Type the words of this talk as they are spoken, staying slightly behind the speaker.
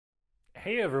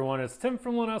Hey everyone, it's Tim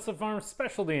from Linessa Farms,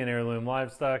 specialty in heirloom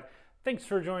livestock. Thanks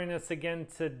for joining us again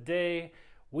today.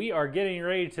 We are getting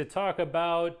ready to talk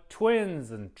about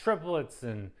twins and triplets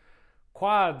and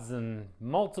quads and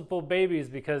multiple babies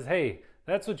because, hey,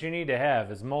 that's what you need to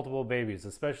have is multiple babies,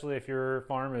 especially if your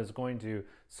farm is going to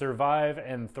survive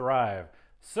and thrive.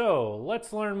 So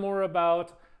let's learn more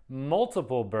about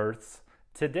multiple births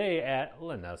today at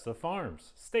Linessa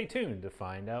Farms. Stay tuned to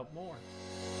find out more.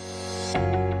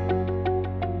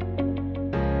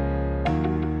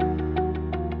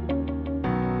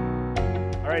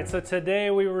 All right, so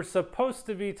today we were supposed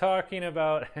to be talking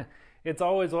about, it's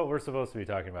always what we're supposed to be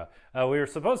talking about. We were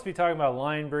supposed to be talking about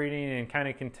line breeding and kind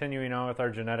of continuing on with our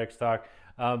genetics talk,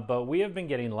 but we have been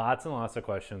getting lots and lots of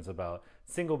questions about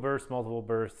single births, multiple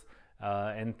births,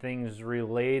 and things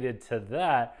related to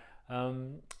that.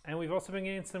 And we've also been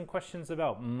getting some questions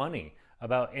about money,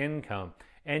 about income.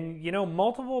 And you know,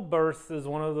 multiple births is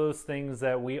one of those things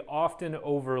that we often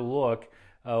overlook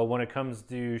when it comes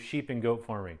to sheep and goat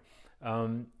farming.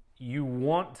 You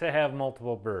want to have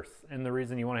multiple births, and the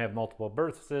reason you want to have multiple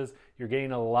births is you're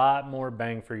getting a lot more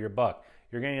bang for your buck.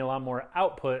 You're getting a lot more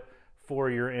output for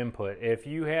your input. If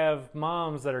you have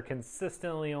moms that are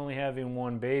consistently only having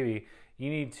one baby,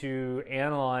 you need to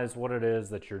analyze what it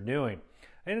is that you're doing.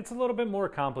 And it's a little bit more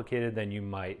complicated than you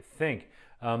might think.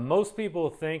 Most people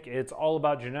think it's all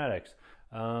about genetics,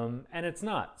 and it's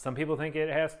not. Some people think it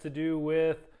has to do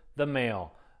with the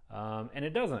male, and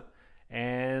it doesn't.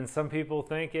 And some people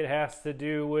think it has to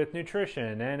do with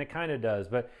nutrition, and it kind of does.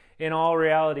 But in all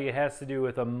reality, it has to do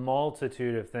with a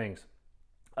multitude of things.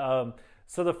 So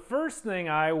the first thing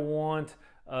I want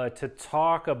to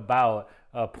talk about,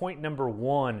 point number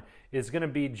one, is going to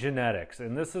be genetics.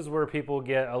 And this is where people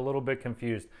get a little bit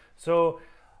confused. So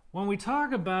when we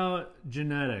talk about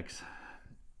genetics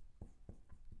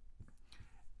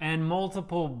and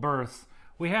multiple births,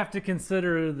 we have to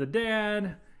consider the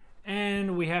dad,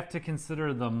 and we have to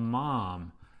consider the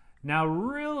mom. Now,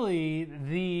 really,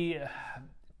 the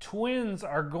twins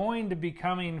are going to be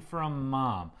coming from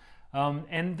mom.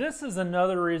 And this is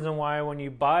another reason why when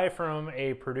you buy from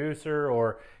a producer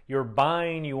or you're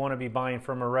buying, you want to be buying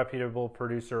from a reputable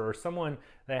producer or someone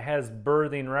that has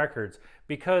birthing records.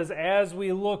 Because as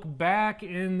we look back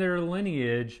in their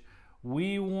lineage,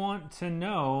 we want to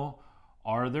know,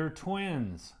 are there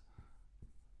twins?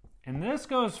 And this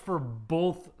goes for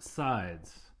both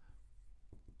sides.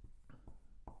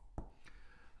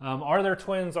 Are there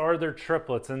twins? Are there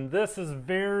triplets? And this is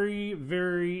very,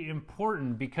 very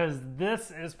important because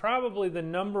this is probably the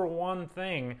number one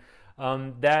thing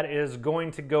that is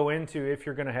going to go into if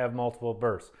you're going to have multiple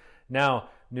births. Now,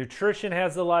 nutrition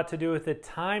has a lot to do with it.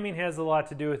 Timing has a lot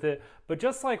to do with it. But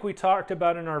just like we talked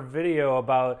about in our video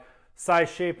about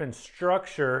size, shape, and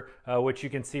structure, which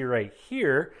you can see right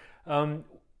here,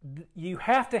 you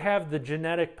have to have the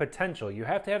genetic potential. You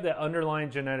have to have that underlying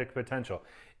genetic potential.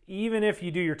 Even if you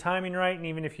do your timing right and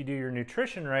even if you do your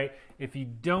nutrition right, if you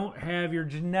don't have your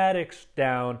genetics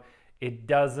down, it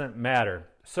doesn't matter.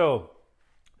 So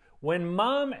when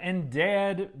mom and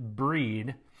dad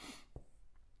breed,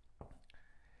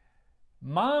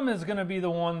 mom is going to be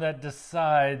the one that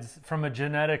decides from a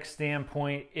genetic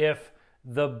standpoint if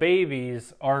the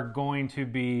babies are going to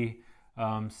be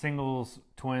singles,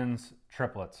 twins,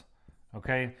 triplets.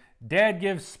 Okay, dad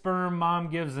gives sperm, mom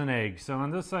gives an egg. So on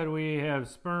this side we have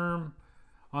sperm,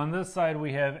 on this side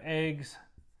we have eggs,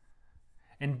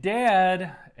 and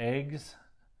dad, eggs,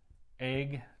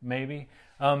 egg maybe.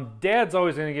 Dad's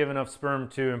always going to give enough sperm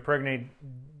to impregnate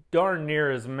darn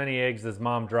near as many eggs as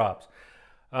mom drops.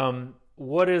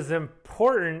 What is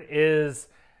important is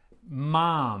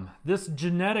mom. This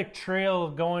genetic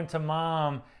trail going to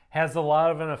mom has a lot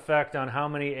of an effect on how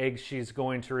many eggs she's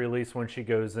going to release when she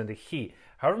goes into heat.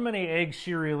 However many eggs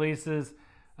she releases,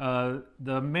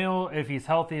 the male, if he's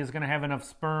healthy, is going to have enough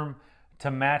sperm to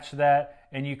match that,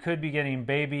 and you could be getting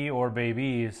baby or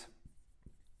babies.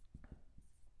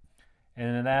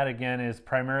 And that, again, is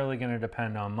primarily going to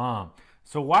depend on mom.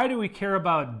 So why do we care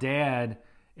about dad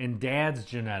and dad's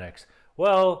genetics?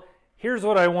 Well, here's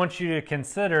what I want you to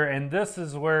consider, and this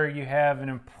is where you have an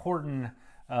important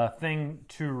thing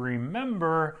to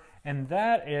remember, and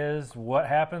that is what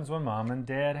happens when mom and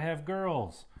dad have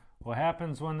girls. What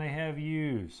happens when they have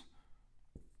ewes?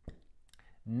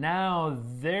 Now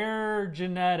their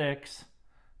genetics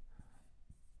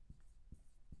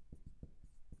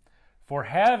for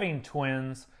having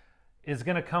twins is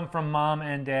going to come from mom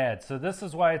and dad. So this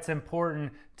is why it's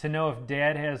important to know if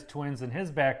dad has twins in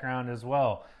his background as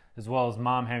well as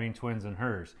mom having twins in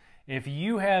hers. If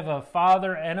you have a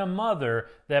father and a mother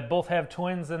that both have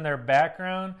twins in their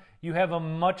background, you have a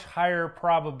much higher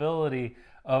probability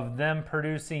of them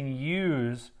producing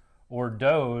ewes or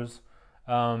does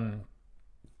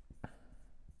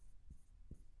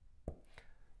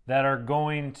that are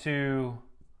going to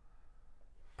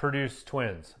produce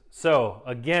twins. So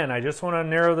again, I just want to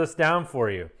narrow this down for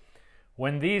you.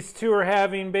 When these two are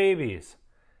having babies,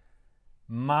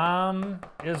 mom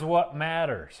is what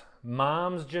matters.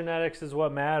 Mom's genetics is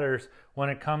what matters when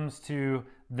it comes to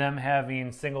them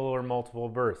having single or multiple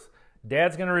births.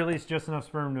 Dad's going to release just enough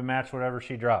sperm to match whatever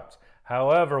she drops.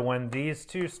 However, when these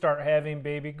two start having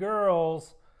baby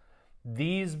girls,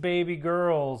 these baby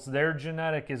girls, their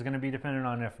genetic is going to be dependent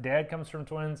on if dad comes from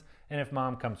twins and if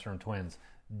mom comes from twins.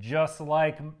 Just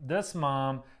like this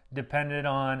mom depended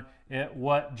on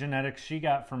what genetics she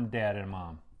got from dad and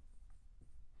mom.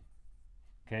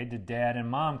 Okay, did dad and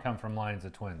mom come from lines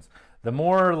of twins? The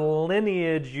more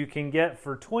lineage you can get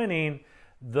for twinning,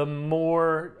 the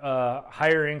more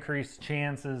higher increased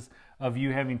chances of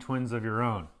you having twins of your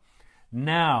own.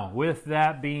 Now, with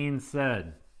that being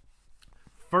said,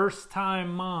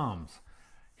 first-time moms.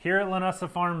 Here at Linessa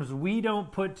Farms, we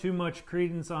don't put too much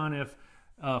credence on if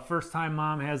first-time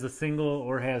mom has a single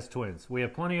or has twins. We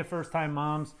have plenty of first-time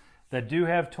moms that do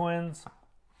have twins.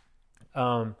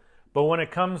 But when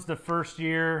it comes to first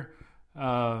year,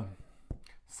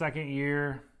 second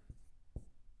year,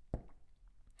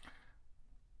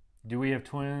 do we have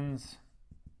twins?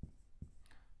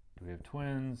 Do we have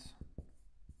twins?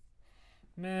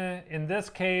 Meh. In this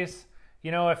case,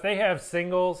 you know, if they have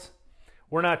singles,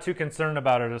 we're not too concerned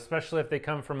about it, especially if they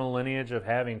come from a lineage of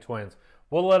having twins.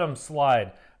 We'll let them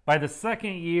slide. By the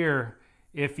second year,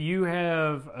 if you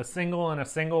have a single and a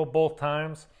single both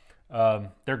times,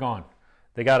 they're gone.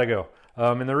 They got to go.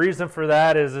 And the reason for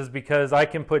that is because I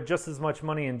can put just as much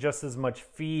money and just as much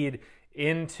feed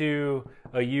into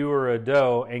a ewe or a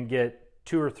doe and get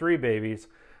 2 or 3 babies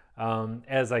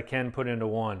as I can put into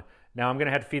one. Now I'm going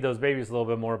to have to feed those babies a little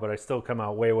bit more, but I still come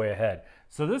out way, way ahead.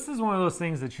 So this is one of those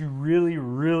things that you really,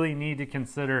 really need to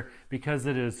consider because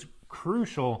it is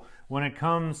crucial when it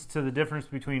comes to the difference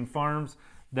between farms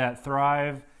that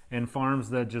thrive and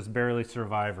farms that just barely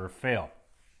survive or fail.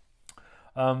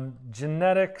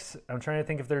 Genetics, I'm trying to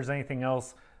think if there's anything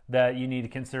else that you need to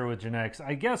consider with genetics.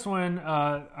 I guess when,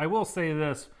 I will say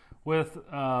this, with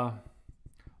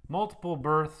multiple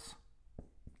births,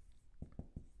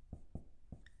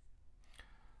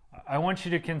 I want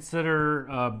you to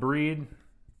consider breed,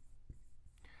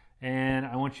 and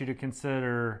I want you to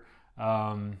consider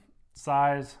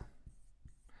size,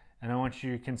 and I want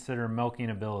you to consider milking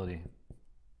ability.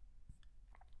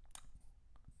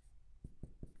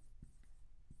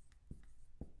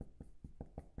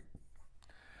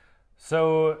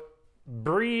 So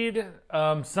breed,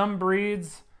 some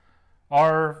breeds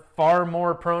are far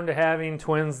more prone to having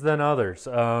twins than others.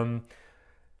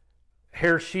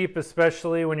 Hair sheep,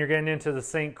 especially when you're getting into the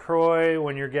St. Croix,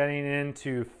 when you're getting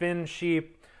into Finn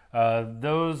sheep,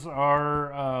 those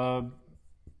are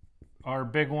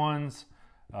big ones.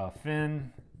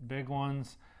 Finn, big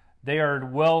ones. They are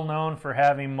well known for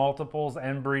having multiples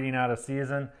and breeding out of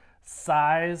season.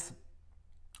 Size,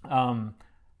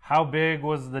 how big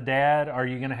was the dad? Are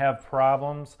you going to have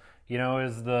problems? You know,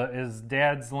 is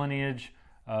dad's lineage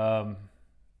to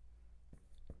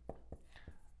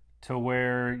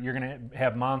where you're going to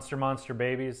have monster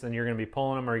babies and you're going to be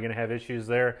pulling them, or you're going to have issues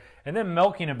there? And then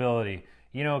milking ability.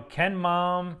 You know, can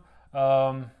mom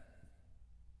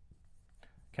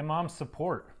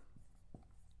support?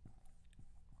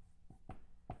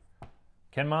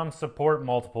 Can mom support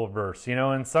multiple births? You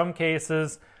know, in some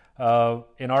cases,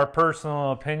 in our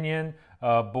personal opinion,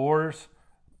 boars,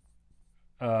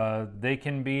 they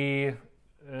can be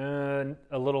a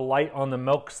little light on the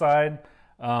milk side.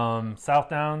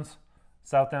 Southdown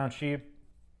sheep,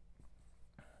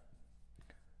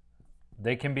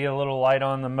 they can be a little light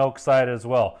on the milk side as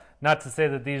well. Not to say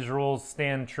that these rules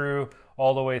stand true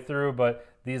all the way through, but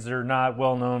these are not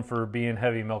well known for being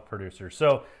heavy milk producers.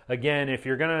 So again, if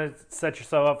you're going to set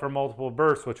yourself up for multiple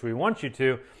births, which we want you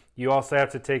to, you also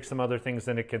have to take some other things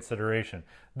into consideration.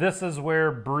 This is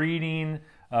where breeding,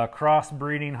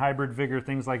 crossbreeding, hybrid vigor,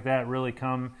 things like that really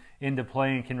come into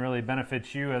play and can really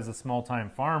benefit you as a small-time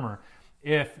farmer.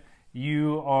 If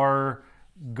you are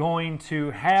going to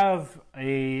have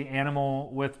an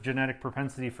animal with genetic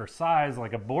propensity for size,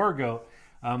 like a boar goat,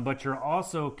 but you're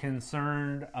also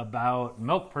concerned about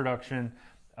milk production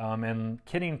and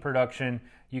kidding production,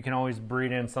 you can always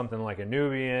breed in something like a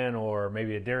Nubian, or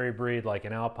maybe a dairy breed like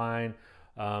an Alpine,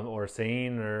 or a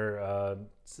Sain, or a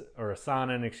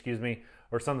Saanen, excuse me,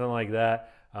 or something like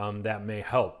that, that may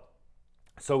help.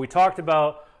 So we talked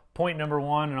about point number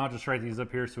one, and I'll just write these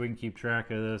up here so we can keep track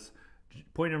of this.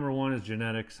 Point number one is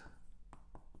genetics.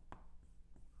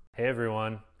 Hey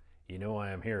everyone, you know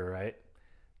why I'm here, right?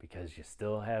 Because you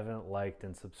still haven't liked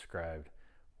and subscribed.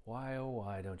 Why, oh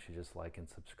why don't you just like and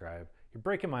subscribe? You're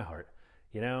breaking my heart.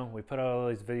 You know, we put out all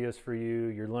these videos for you.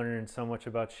 You're learning so much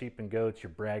about sheep and goats. You're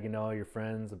bragging to all your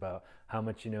friends about how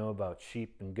much you know about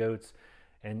sheep and goats,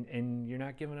 and you're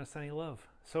not giving us any love.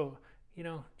 So, you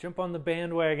know, jump on the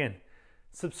bandwagon.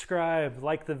 Subscribe,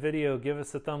 like the video, give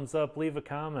us a thumbs up, leave a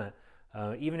comment.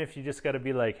 Even if you just got to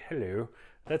be like, hello,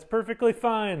 that's perfectly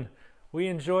fine. We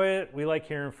enjoy it. We like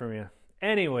hearing from you.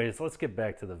 Anyways, let's get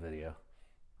back to the video.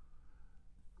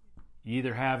 You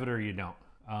either have it or you don't.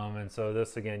 And so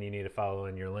this, again, you need to follow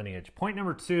in your lineage. Point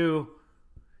number two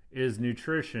is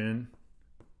nutrition.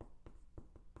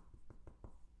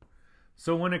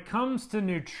 So when it comes to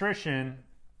nutrition,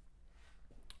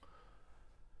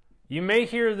 you may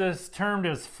hear this termed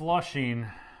as flushing.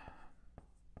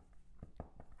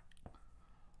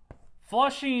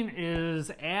 Flushing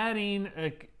is adding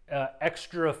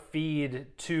extra feed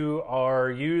to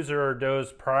our ewes or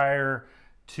does prior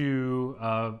to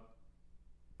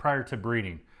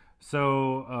breeding.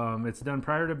 So it's done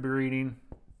prior to breeding.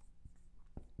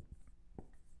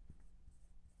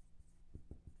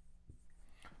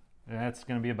 That's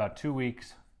going to be about 2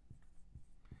 weeks.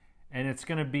 And it's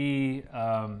going to be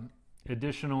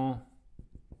additional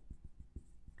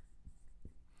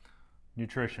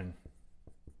nutrition.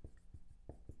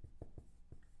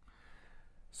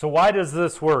 So why does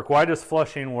this work? Why does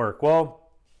flushing work? Well,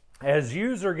 as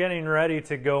ewes are getting ready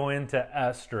to go into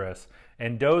estrus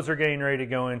and does are getting ready to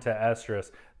go into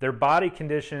estrus, their body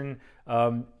condition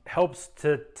helps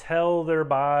to tell their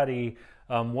body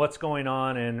what's going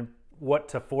on and what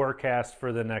to forecast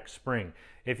for the next spring.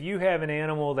 If you have an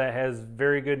animal that has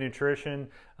very good nutrition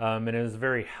and is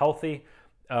very healthy,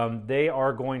 they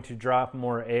are going to drop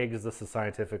more eggs. This is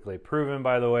scientifically proven,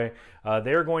 by the way.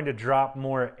 They're going to drop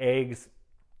more eggs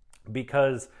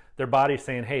because their body's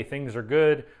saying, hey, things are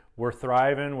good, we're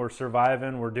thriving, we're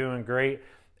surviving, we're doing great,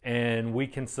 and we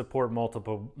can support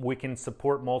multiple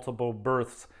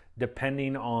births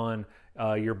depending on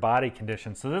your body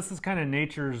condition. So this is kind of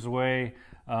nature's way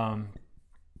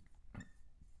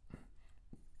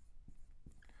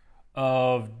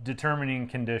of determining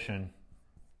condition.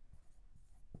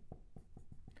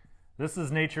 This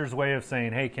is nature's way of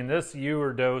saying, hey, can this ewe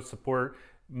or doe support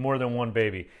more than one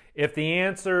baby? If the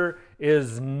answer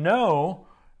is no,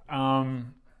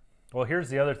 well, here's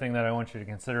the other thing that I want you to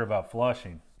consider about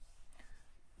flushing.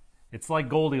 It's like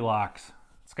Goldilocks.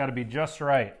 It's got to be just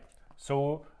right.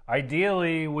 So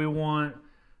ideally, we want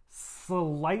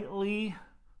slightly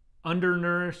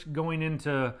undernourished going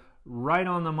into right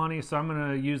on the money. So I'm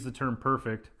going to use the term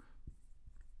perfect.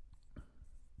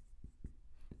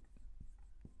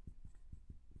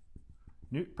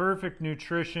 Perfect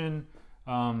nutrition,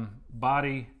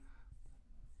 body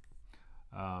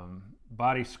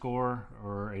score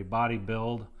or a body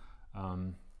build,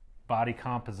 body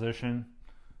composition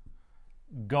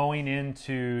going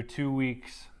into 2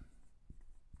 weeks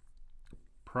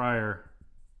prior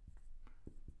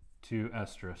to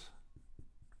estrus.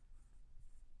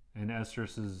 And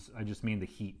estrus is, I just mean the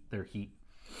heat, their heat.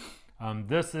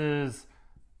 This is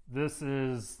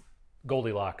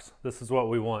Goldilocks. This is what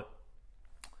we want.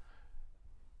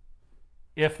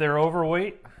 If they're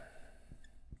overweight,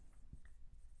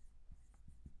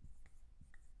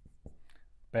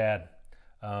 bad.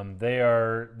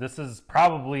 This is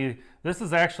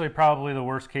actually probably the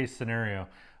worst case scenario.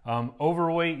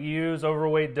 Overweight ewes,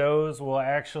 overweight does will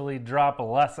actually drop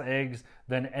less eggs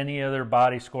than any other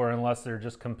body score unless they're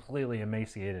just completely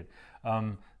emaciated.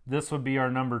 This would be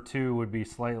our number two, would be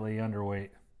slightly underweight.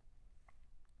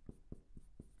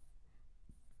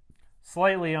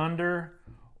 Slightly under,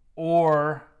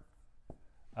 or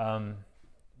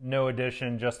no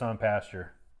addition, just on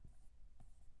pasture.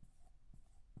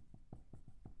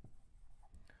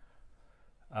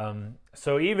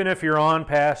 So even if you're on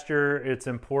pasture, it's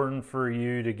important for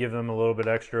you to give them a little bit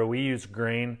extra. We use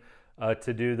grain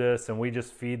to do this, and we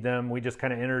just feed them. We just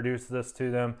kind of introduce this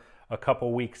to them a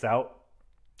couple weeks out,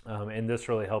 and this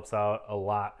really helps out a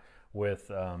lot with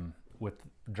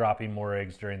dropping more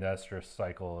eggs during the estrus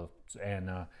cycle and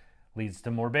leads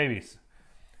to more babies.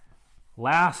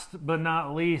 Last but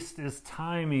not least is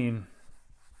timing.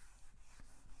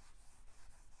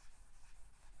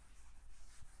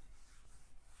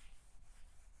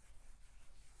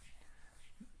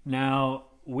 Now,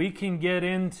 we can get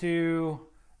into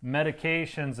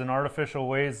medications and artificial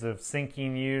ways of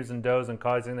sinking ewes and does and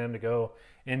causing them to go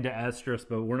into estrus,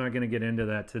 but we're not going to get into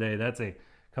that today. That's a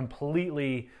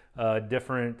completely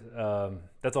different.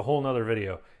 That's a whole nother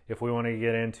video if we want to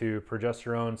get into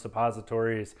progesterone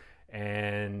suppositories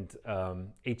and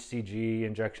HCG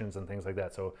injections and things like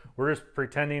that. So we're just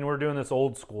pretending we're doing this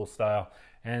old school style.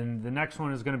 And the next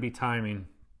one is going to be timing.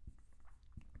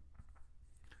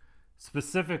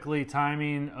 Specifically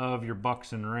timing of your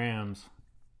bucks and rams.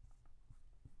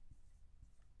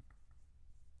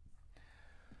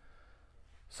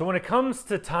 So when it comes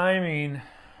to timing,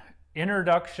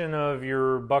 introduction of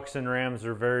your bucks and rams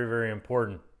are very, very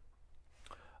important.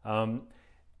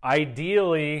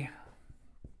 Ideally,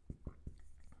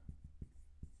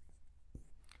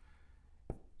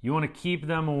 you want to keep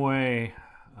them away.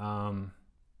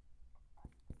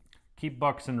 Keep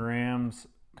bucks and rams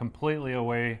completely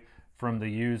away from the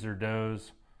ewes or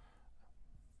does.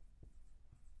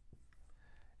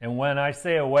 And when I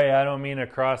say away, I don't mean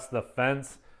across the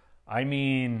fence. I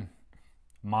mean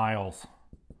miles,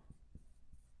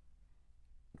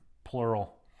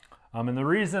 plural. And the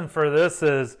reason for this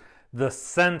is the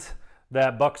scent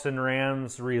that bucks and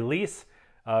rams release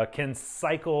can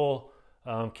cycle,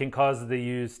 can cause the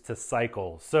ewes to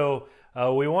cycle. So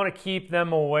we want to keep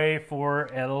them away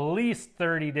for at least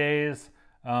 30 days.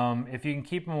 If you can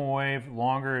keep them away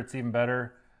longer, it's even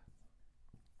better.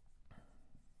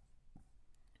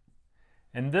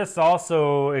 And this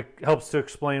also, it helps to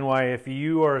explain why if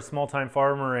you are a small-time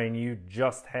farmer and you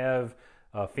just have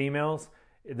females,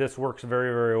 this works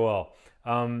very, very well.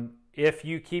 If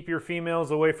you keep your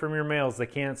females away from your males, they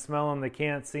can't smell them, they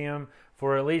can't see them,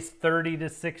 for at least 30 to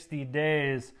 60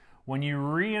 days, when you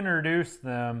reintroduce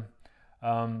them,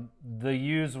 the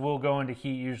ewes will go into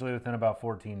heat usually within about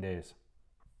 14 days.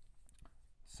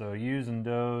 So ewes and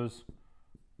does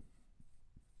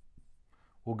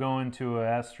will go into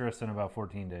estrus in about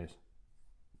 14 days.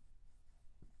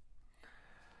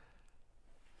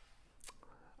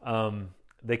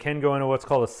 They can go into what's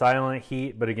called a silent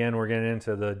heat, but again, we're getting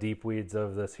into the deep weeds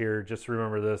of this here. Just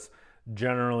remember this,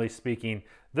 generally speaking.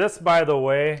 This, by the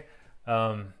way,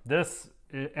 this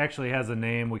actually has a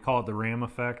name. We call it the ram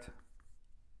effect.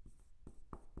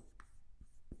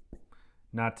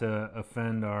 Not to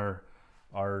offend our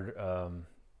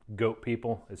goat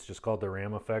people, it's just called the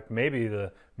ram effect. Maybe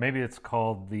it's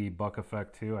called the buck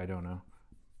effect too. I don't know,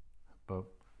 but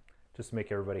just to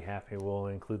make everybody happy, we'll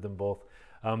include them both.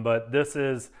 But this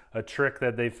is a trick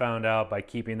that they found out by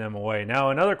keeping them away.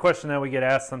 Now, another question that we get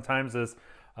asked sometimes is,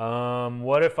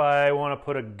 what if I want to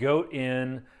put a goat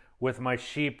in with my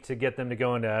sheep to get them to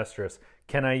go into estrus?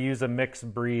 Can I use a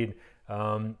mixed breed?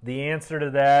 The answer to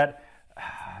that,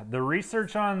 the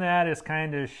research on that is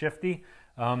kind of shifty.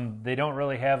 They don't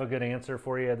really have a good answer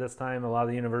for you at this time. A lot of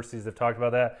the universities have talked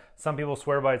about that. Some people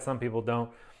swear by it, some people don't.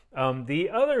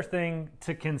 The other thing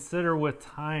to consider with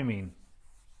timing,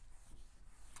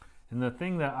 and the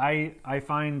thing that I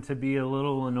find to be a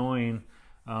little annoying,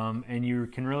 and you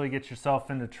can really get yourself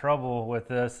into trouble with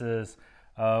this, is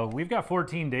we've got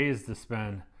 14 days to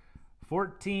spend.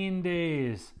 14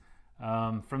 days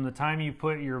from the time you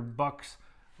put your bucks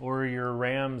or your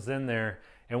rams in there.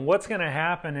 And what's going to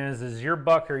happen is your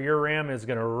buck or your ram is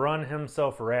going to run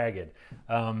himself ragged.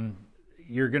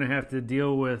 You're going to have to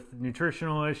deal with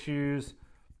nutritional issues.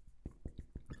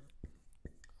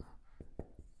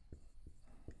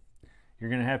 You're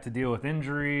going to have to deal with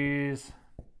injuries,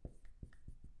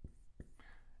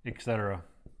 etc.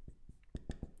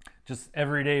 Just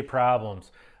everyday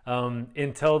problems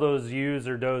until those ewes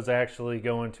or does actually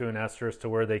go into an estrus to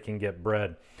where they can get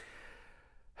bred.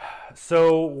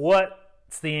 So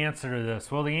what's the answer to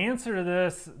this? Well, the answer to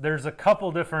this, there's a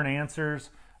couple different answers,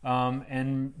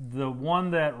 and the one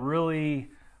that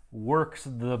really works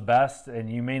the best,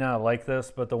 and you may not like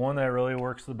this, but the one that really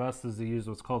works the best is to use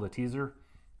what's called a teaser.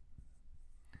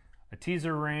 A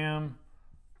teaser ram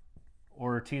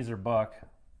or a teaser buck.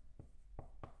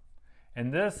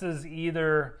 And this is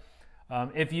either,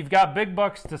 if you've got big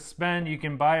bucks to spend, you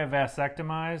can buy a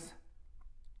vasectomized.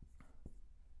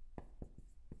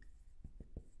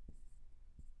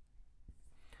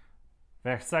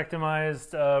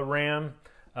 Vasectomized ram.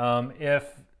 If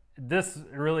this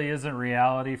really isn't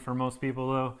reality for most people,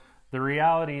 though, the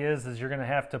reality is you're going to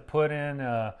have to put in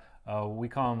we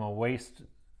call them a waist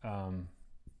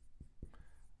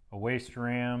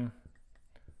ram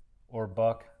or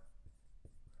buck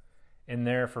in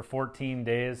there for 14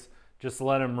 days. Just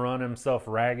let him run himself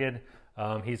ragged.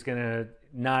 He's gonna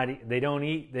not eat, they don't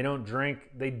eat, they don't drink,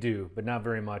 they do, but not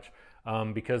very much,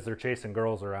 because they're chasing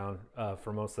girls around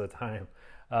for most of the time.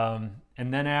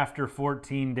 And then after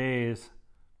 14 days,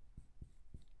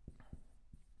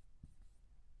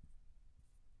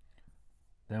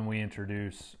 then we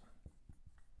introduce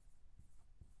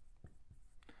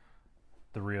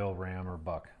or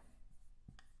buck.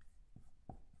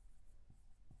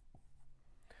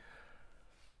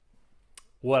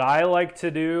 What I like to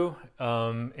do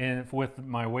with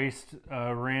my waist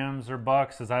rams or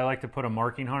bucks is I like to put a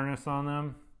marking harness on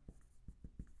them.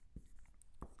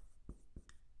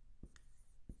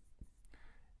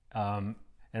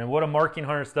 And what a marking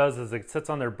harness does is it sits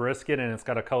on their brisket and it's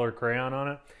got a colored crayon on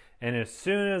it. And as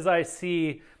soon as I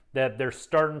see that they're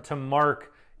starting to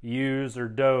mark ewes or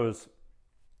does,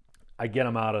 I get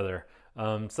them out of there.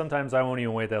 Sometimes I won't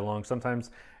even wait that long. Sometimes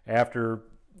after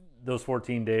those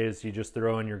 14 days, you just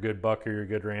throw in your good buck or your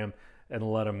good ram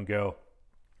and let them go.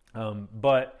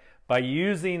 But by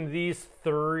using these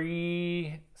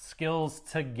 3 skills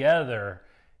together,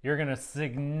 you're going to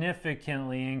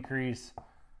significantly increase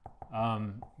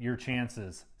your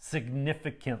chances.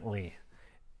 Significantly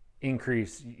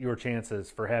increase your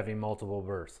chances for having multiple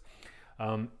births.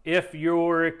 If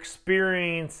you're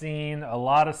experiencing a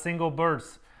lot of single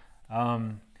births,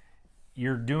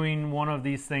 you're doing one of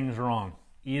these things wrong.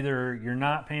 Either you're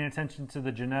not paying attention to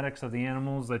the genetics of the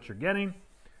animals that you're getting,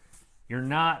 you're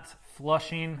not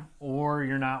flushing, or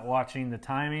you're not watching the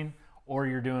timing, or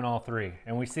you're doing all 3.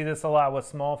 And we see this a lot with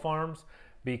small farms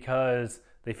because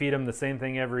they feed them the same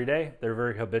thing every day. They're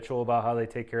very habitual about how they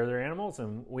take care of their animals,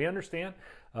 and we understand.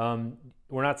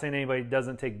 We're not saying anybody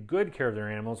doesn't take good care of their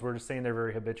animals. We're just saying they're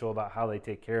very habitual about how they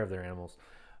take care of their animals.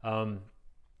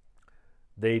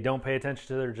 They don't pay attention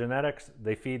to their genetics.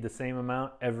 They feed the same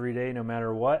amount every day, no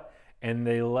matter what, and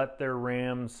they let their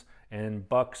rams and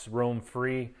bucks roam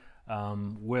free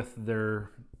with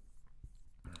their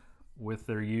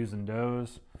ewes and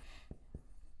does.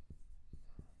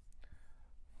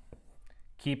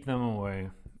 Keep them away.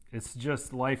 It's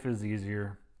just, life is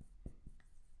easier.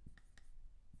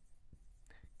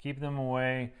 Keep them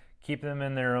away. Keep them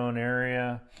in their own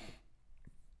area.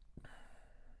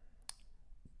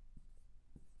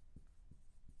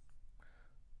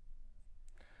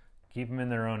 Keep them in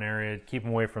their own area. Keep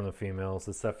them away from the females,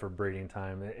 except for breeding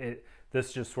time.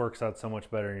 This just works out so much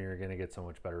better, and you're going to get so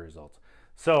much better results.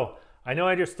 So I know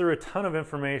I just threw a ton of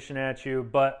information at you,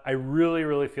 but I really,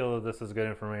 really feel that this is good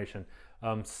information.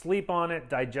 Sleep on it,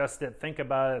 digest it, think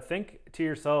about it. Think to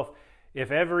yourself, if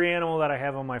every animal that I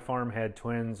have on my farm had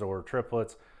twins or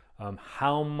triplets,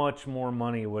 how much more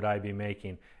money would I be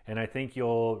making? And I think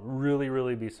you'll really,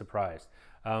 really be surprised.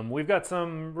 We've got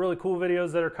some really cool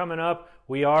videos that are coming up.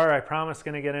 We are, I promise,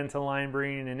 going to get into line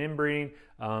breeding and inbreeding.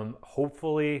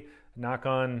 Hopefully, knock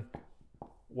on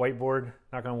whiteboard,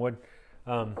 knock on wood.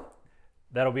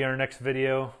 That'll be our next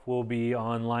video. We'll be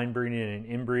on line breeding and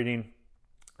inbreeding.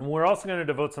 And we're also going to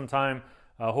devote some time,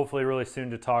 hopefully really soon,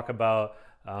 to talk about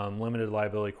limited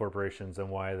liability corporations and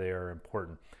why they are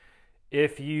important.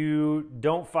 If you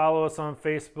don't follow us on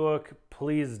Facebook,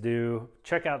 please do.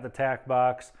 Check out the Tack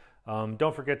box.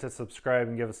 Don't forget to subscribe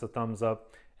and give us a thumbs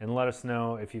up, and let us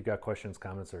know if you've got questions,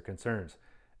 comments, or concerns.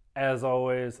 As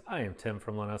always, I am Tim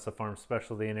from Linessa Farms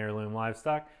Specialty and Heirloom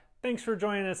Livestock. Thanks for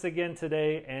joining us again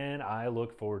today, and I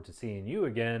look forward to seeing you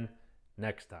again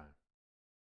next time.